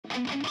What's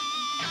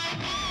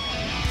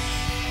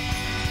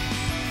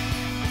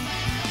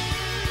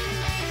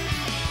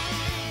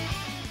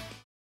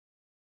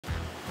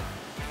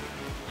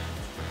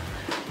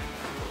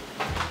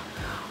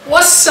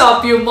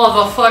up, you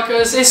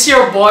motherfuckers? It's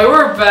your boy.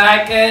 We're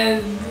back,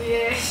 and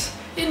yeah,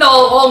 you know,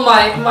 all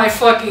my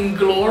fucking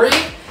glory.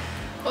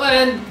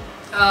 And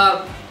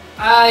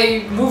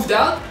I moved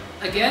out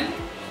again.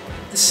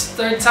 This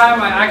third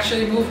time I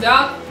actually moved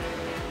out.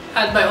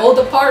 Had my old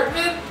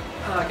apartment,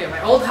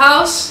 my old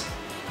house.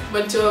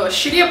 Went to a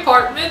shitty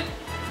apartment.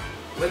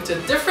 Went to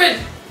a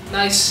different,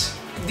 nice,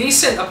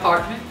 decent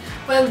apartment.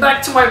 Went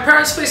back to my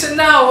parents' place, and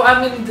now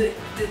I'm in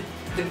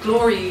the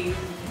glory.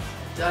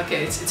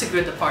 Okay, it's a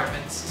good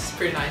apartment. It's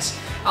pretty nice.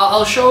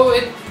 I'll show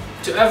it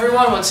to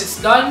everyone once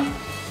it's done.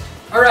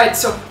 Alright,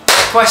 so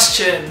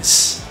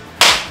questions.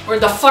 Where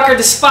the fuck are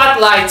the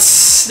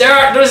spotlights?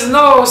 There's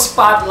no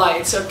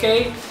spotlights,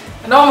 okay?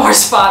 No more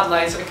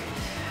spotlights. Okay.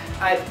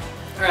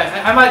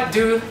 I might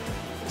do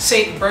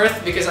Saint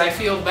Birth because I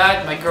feel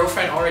bad. My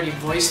girlfriend already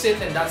voiced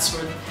it, and that's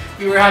where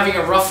we were having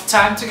a rough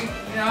time to,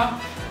 you know.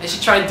 And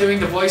she tried doing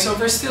the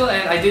voiceover still,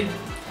 and I did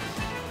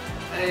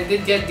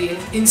get the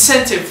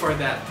incentive for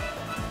that.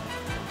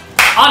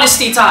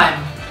 Honesty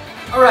time!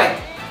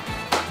 Alright.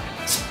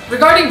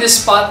 Regarding the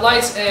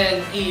spotlights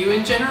and EU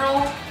in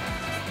general,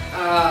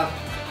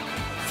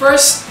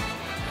 first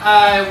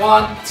I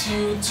want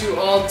you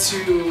all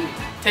to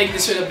take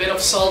this with a bit of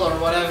salt or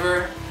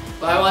whatever,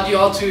 but I want you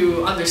all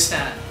to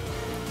understand.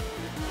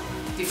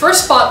 The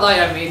first spotlight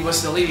I made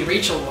was the Lady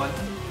Rachel one,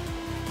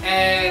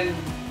 and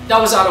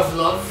that was out of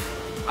love.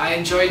 I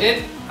enjoyed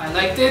it, I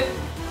liked it,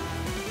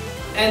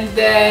 and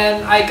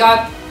then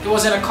it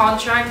wasn't a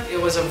contract, it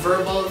was a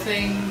verbal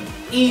thing.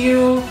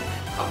 EU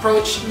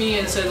approached me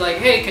and said like,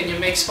 hey, can you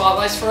make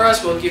spotlights for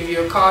us? We'll give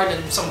you a card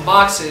and some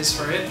boxes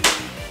for it.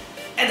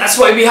 And that's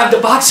why we have the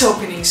box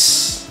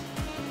openings.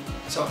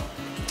 So,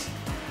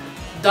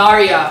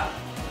 Daria.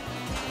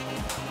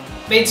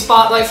 Made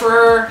spotlight for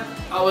her.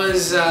 I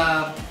was,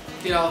 I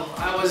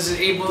was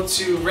able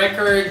to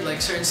record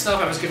like certain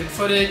stuff. I was given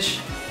footage.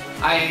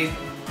 I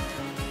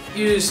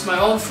used my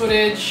own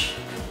footage.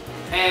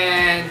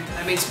 And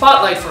I made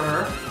spotlight for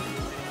her,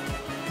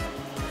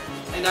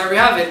 and there we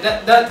have it.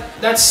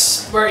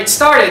 That's where it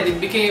started. It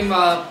became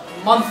a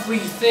monthly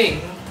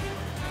thing,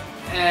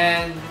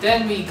 and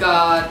then we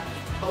got,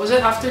 what was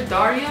it after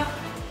Daria?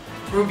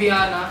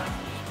 Rubiana.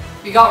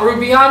 We got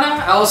Rubiana.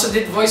 I also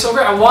did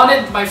voiceover. I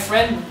wanted my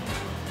friend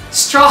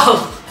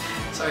Strahl.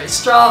 Sorry,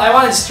 Strahl. I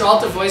wanted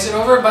Strahl to voice it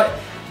over, but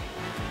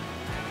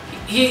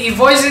he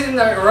voiced it in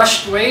a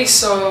rushed way,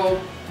 so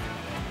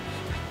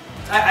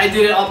I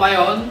did it on my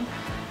own.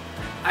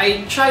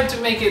 I tried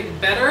to make it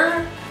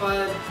better,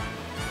 but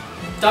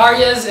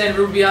Daria's and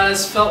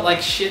Rubiana's felt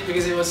like shit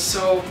because it was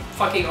so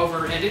fucking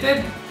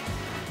over-edited.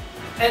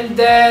 And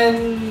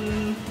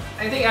then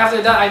I think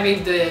after that I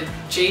made the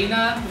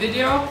Jaina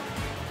video.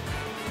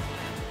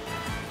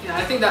 Yeah,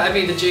 I think that I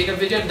made the Jaina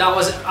video. That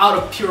was out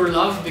of pure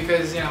love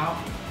because, you know,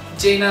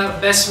 Jaina,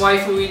 best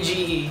waifu in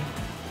GE.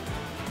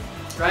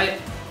 Right?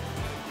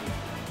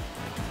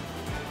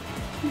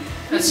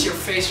 That's your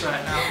face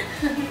right now.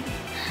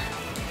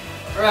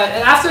 Alright,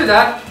 and after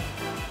that,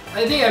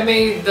 I think I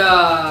made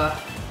the...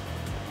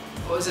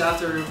 What was it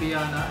after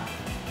Rubiana?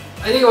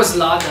 I think it was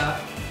Lada.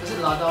 Was it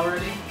Lada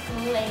already?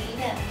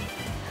 Lada.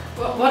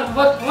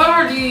 What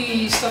are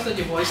the stuff that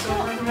you voiced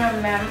over? I don't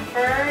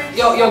remember.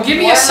 Yo, give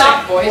me a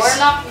sec, boys.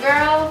 Warlock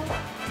girl.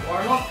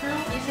 Warlock girl?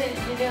 You said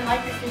you didn't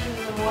like her because she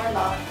was a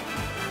warlock.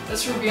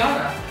 That's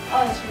Rubiana.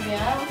 Oh, it's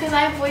Rubiana? Because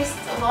I voiced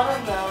a lot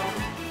of them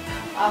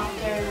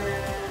after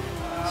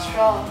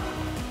Straw.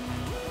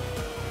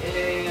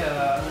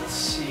 Yeah, let's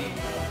see.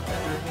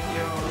 Other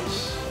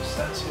videos,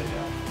 stats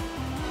video.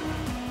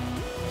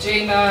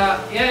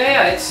 Jaina,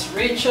 yeah, it's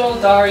Rachel,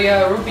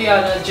 Daria,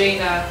 Rubiana,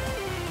 Jaina,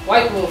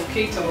 White Wolf,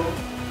 Kato,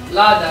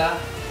 Lada,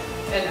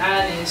 and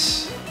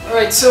Anis.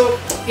 Alright, so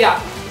yeah.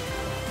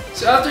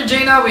 So after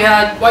Jaina we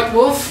had White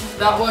Wolf.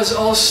 That was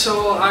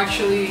also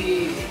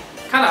actually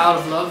kind of out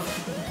of love,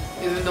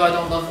 even though I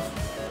don't love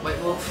White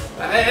Wolf.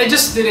 I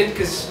just did it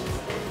because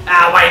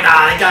why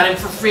not? I got it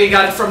for free.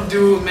 Got it from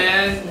Doom,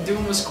 man.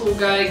 Doom was a cool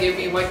guy. Gave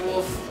me White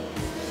Wolf.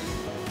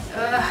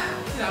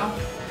 You know,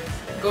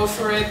 go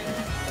for it.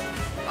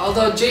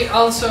 Although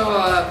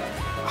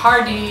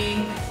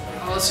Hardy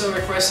also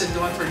requested the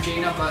one for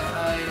Jaina, but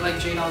I like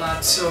Jaina a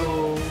lot,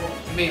 so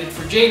I made it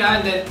for Jaina.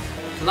 And then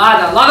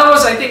Lada. Lada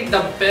was, I think,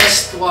 the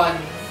best one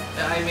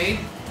that I made.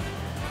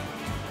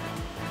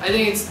 I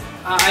think it's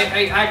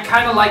I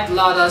kind of like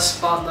Lada's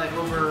spotlight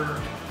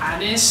over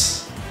Anis.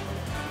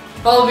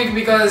 Probably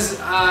because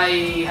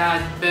I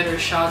had better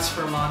shots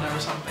for Lada or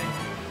something.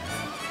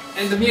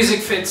 And the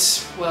music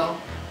fits well.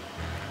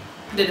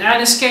 Then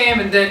Anis came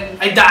and then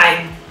I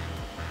died.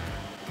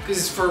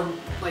 Because for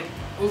like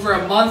over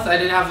a month I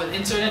didn't have an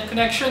internet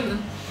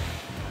connection.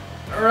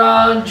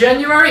 Around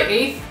January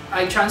 8th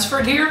I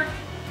transferred here.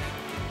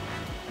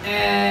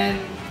 And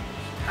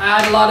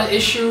I had a lot of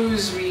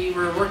issues. We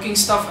were working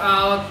stuff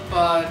out,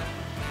 but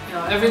You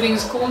know,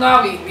 everything's cool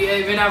now. We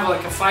even have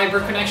like a fiber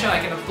connection.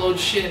 I can upload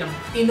shit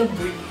in a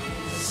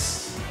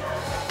breeze.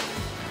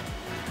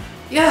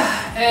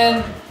 Yeah,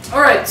 and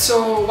alright,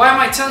 so why am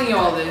I telling you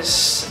all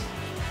this?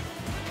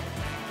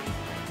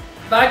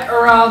 Back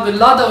around when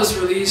Lada was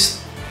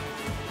released,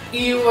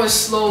 EU was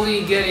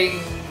slowly getting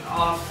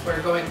off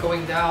or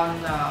going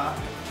down.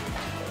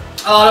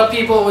 A lot of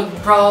people would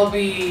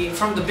probably,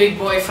 from the big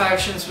boy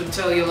factions, would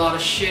tell you a lot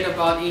of shit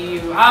about EU.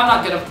 I'm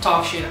not gonna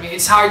talk shit. I mean,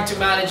 it's hard to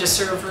manage a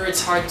server,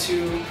 it's hard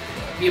to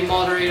be a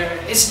moderator.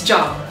 It's a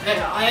job.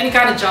 Any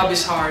kind of job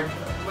is hard.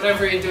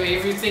 Whatever you're doing,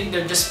 if you think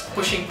they're just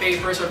pushing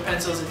papers or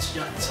pencils,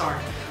 it's hard.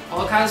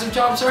 All kinds of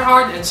jobs are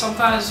hard, and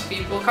sometimes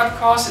people cut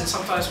costs, and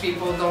sometimes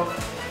people don't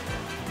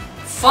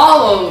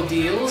follow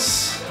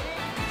deals.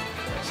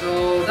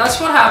 So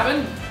that's what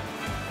happened.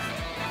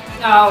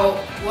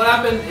 Now, what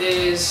happened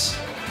is,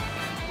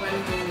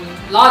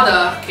 when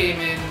Lada came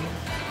in,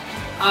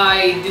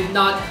 I did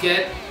not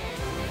get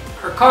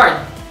her card.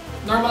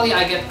 Normally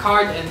I get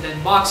card and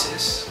then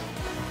boxes.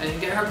 I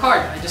didn't get her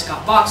card, I just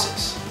got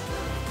boxes.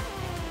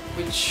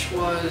 Which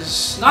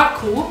was not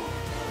cool,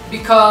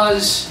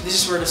 because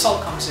this is where the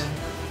salt comes in.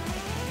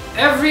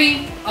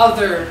 Every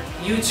other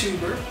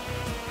YouTuber,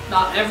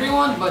 not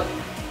everyone, but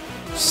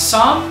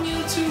some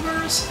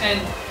YouTubers and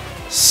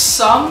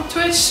some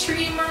Twitch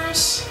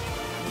streamers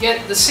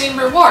get the same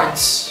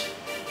rewards.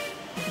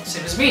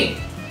 Same as me.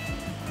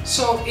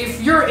 So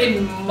if you're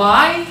in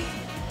my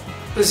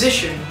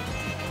position,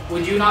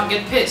 would you not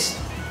get pissed?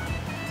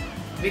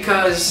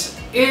 Because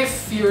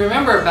if you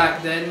remember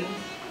back then,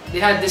 they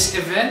had this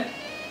event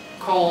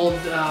called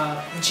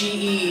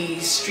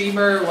GE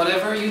streamer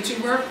whatever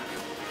YouTuber.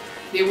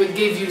 They would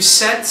give you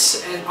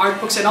sets and art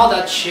books and all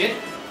that shit.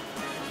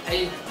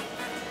 And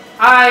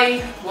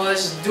I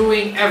was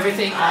doing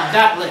everything on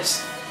that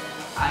list.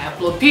 I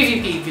upload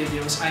PvP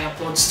videos, I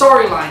upload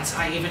storylines,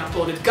 I even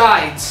uploaded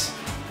guides,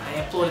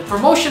 I uploaded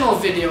promotional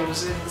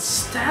videos and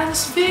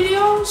stance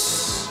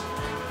videos.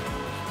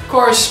 Of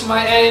course,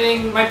 my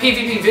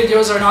PvP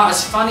videos are not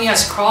as funny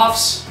as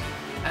Crofts.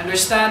 I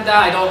understand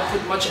that, I don't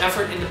put much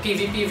effort in the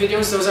PvP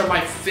videos, those are my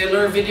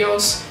filler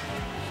videos.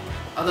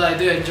 Although I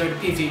do enjoy the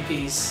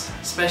PvPs,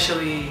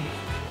 especially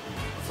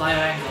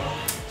Flyango.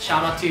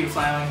 Shout out to you,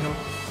 Flyango.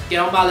 Get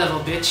on my level,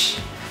 bitch.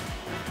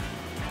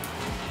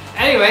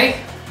 Anyway.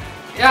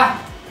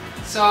 Yeah,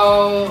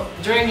 so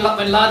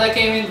when Lada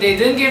came in, they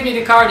didn't give me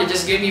the card, they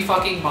just gave me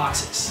fucking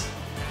boxes.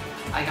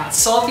 I got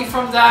salty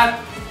from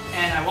that,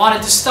 and I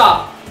wanted to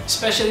stop,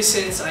 especially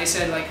since I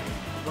said like,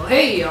 well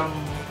hey, I'm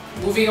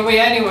moving away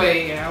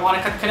anyway, I want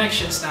to cut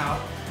connections now.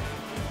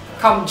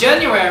 Come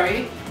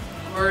January,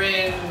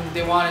 wherein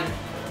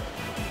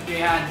they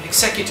had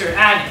Executor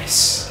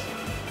Anis,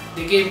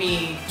 they gave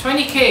me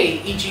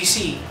 20k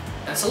EGC.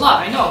 That's a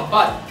lot, I know,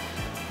 but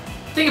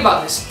think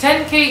about this,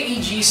 10k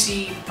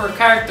EGC per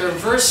character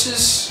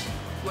versus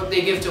what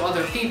they give to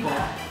other people.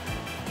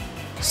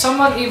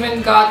 Someone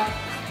even got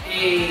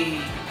a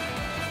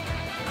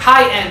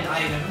high-end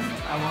item.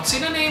 I won't say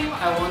the name,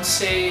 I won't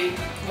say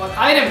what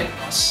item it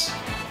was.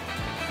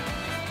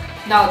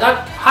 Now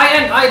that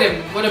high-end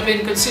item would have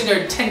been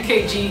considered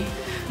 10k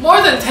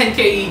more than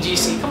 10k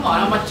EGC. Come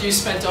on, how much do you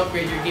spend to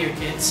upgrade your gear,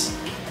 kids?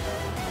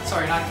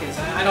 Sorry, not kids.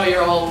 I know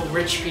you're all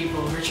rich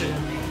people, richer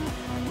than me.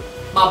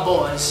 My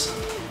boys.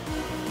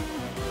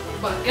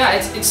 But yeah,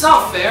 it's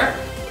not fair.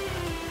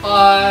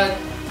 But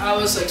I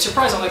was like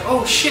surprised. I'm like,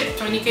 oh shit,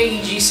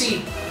 20k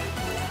EGC.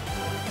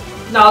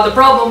 Now the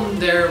problem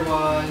there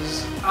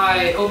was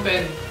I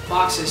opened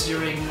boxes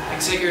during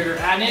Executor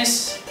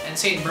Anis and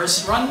Saint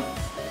Burst run.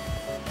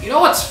 You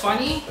know what's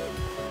funny?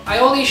 I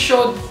only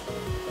showed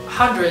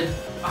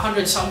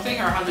 100 something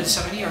or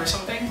 170 or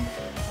something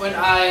when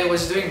I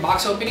was doing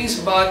box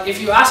openings, but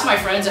if you ask my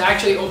friends, I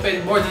actually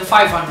opened more than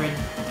 500.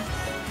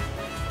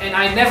 And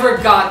I never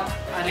got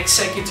an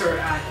Executor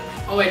Anis.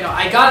 Oh wait, no,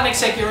 I got an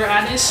Executor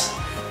Anis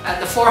at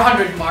the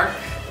 400 mark.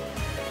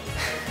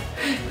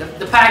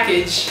 the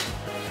package.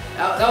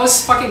 That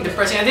was fucking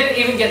depressing. I didn't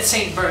even get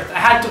Saint Birth. I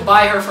had to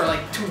buy her for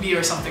like 2B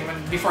or something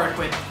before I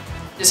quit.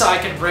 Just so I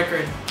can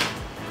record.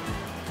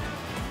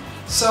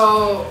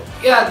 So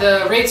yeah,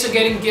 the rates are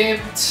getting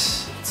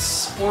gimped.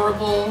 It's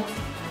horrible.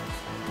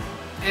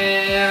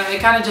 And I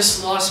kind of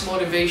just lost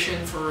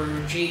motivation for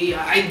GE.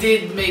 I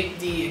did make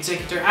the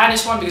Executor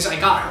Anis one because I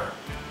got her.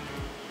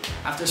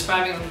 After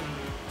spamming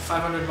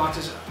 500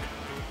 boxes.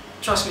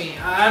 Trust me,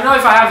 I don't know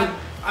if I haven't.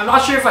 I'm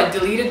not sure if I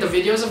deleted the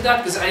videos of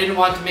that because I didn't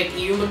want to make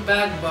EU look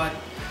bad, but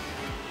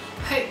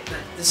hey,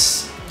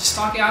 this just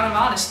talking out of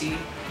honesty.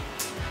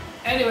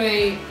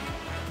 Anyway,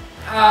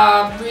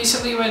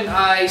 recently when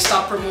I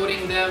stopped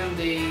promoting them,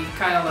 they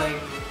kind of like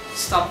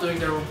stopped doing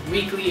their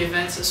weekly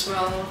events as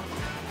well.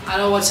 I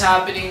don't know what's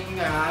happening.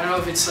 I don't know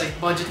if it's like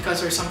budget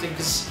cuts or something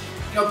because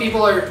you know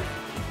people are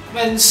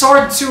when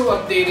Sword 2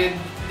 updated,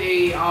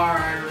 they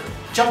are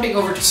jumping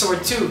over to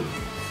Sword 2.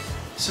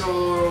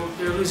 So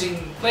they're losing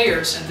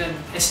players and then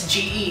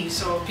SGE.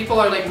 So people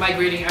are like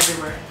migrating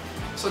everywhere.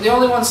 So the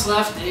only ones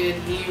left in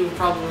EU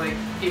probably like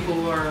people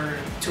who are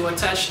too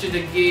attached to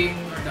the game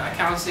or the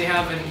accounts they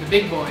have, and the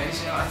big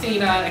boys, you know,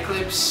 Athena,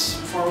 Eclipse,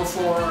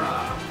 404,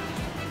 I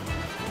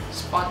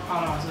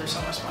don't know, there's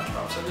so much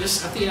SpongeBob. So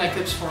there's Athena,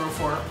 Eclipse,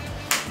 404,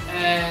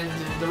 and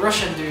the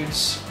Russian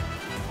dudes.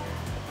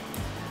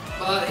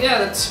 But yeah,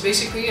 that's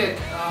basically it.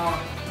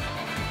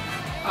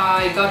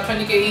 I got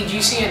 20k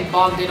EGC and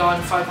bombed it on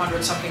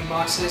 500 something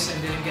boxes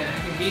and didn't get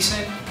anything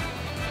decent.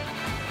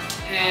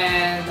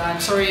 And I'm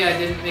sorry I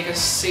didn't make a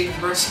safe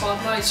burst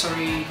spotlight.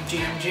 Sorry,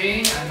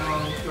 GMJ. I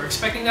know you were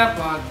expecting that,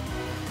 but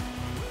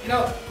you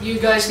know, you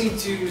guys need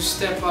to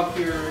step up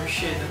your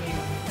shit. I mean,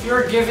 if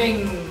you're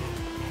giving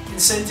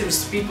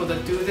incentives to people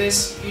that do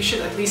this, you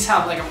should at least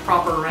have like a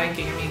proper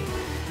ranking. I mean,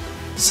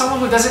 someone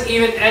who doesn't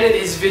even edit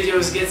his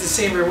videos gets the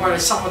same reward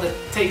as someone that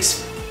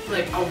takes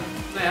like I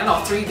don't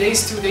know, 3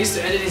 days, 2 days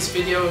to edit his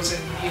videos,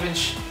 and even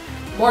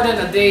more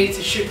than a day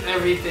to shoot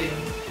everything.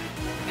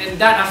 And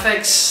that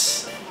affects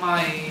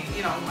my,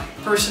 you know, my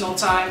personal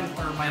time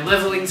or my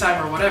leveling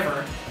time or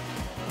whatever.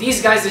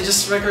 These guys, they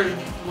just record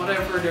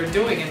whatever they're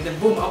doing and then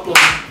boom, upload.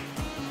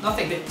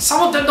 Nothing.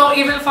 Some of them don't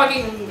even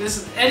fucking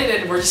just edit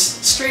it, or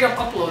just straight up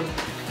upload.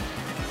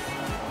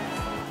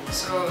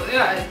 So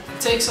yeah, it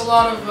takes a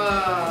lot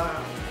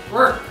of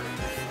work.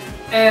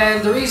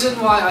 And the reason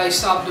why I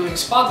stopped doing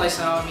spotlights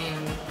now, I mean,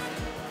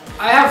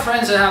 I have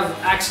friends that have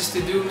access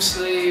to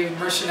Doomslay,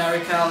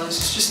 Mercenary Callus.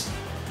 It's just,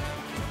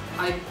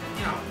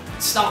 you know,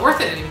 it's not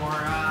worth it anymore.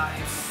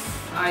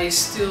 If I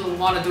still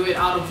want to do it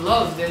out of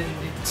love, then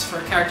it's for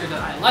a character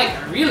that I like,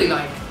 I really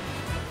like.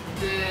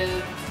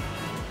 Then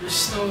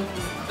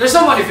there's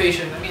no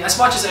motivation. I mean, as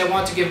much as I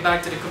want to give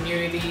back to the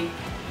community,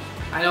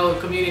 I know the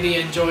community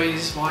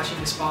enjoys watching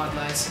the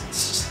spotlights.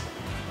 It's just,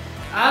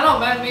 I don't know,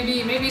 man.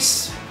 Maybe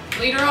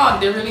later on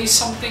they release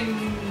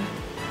something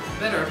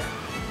better.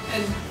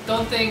 And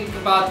don't think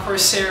about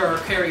Corsair or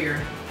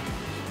Carrier.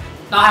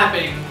 Not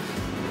happening.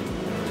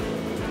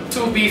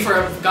 2B for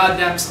a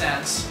goddamn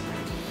stance.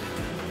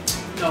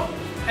 No.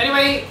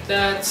 Anyway,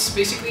 that's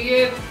basically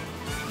it.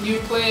 New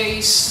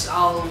place.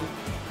 I'll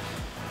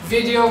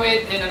video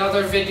it in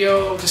another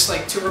video, just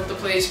like tour up the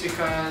place,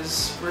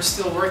 because we're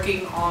still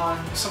working on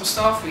some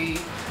stuff. We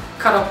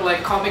cut up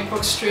like comic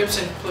book strips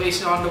and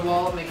place it on the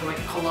wall, make like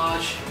a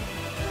collage.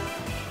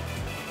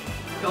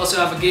 We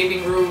also have a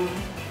gaming room.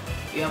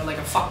 We have like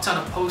a fuck ton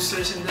of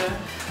posters in there.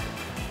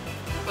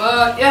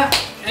 But yeah,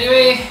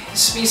 anyway,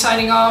 it's me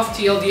signing off.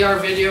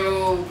 TLDR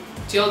video.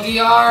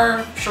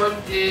 TLDR short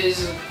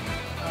is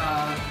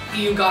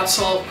EU got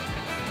salt,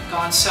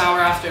 gone sour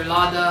after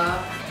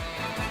Lada.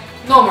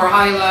 No more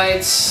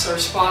highlights or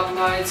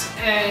spotlights,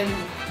 and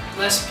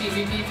less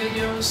PvP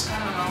videos. I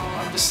don't know,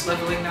 I'm just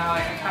leveling now.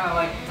 I kind of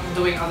like, I'm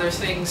doing other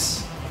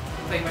things,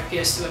 playing my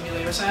PS2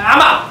 emulator. So I'm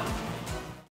out!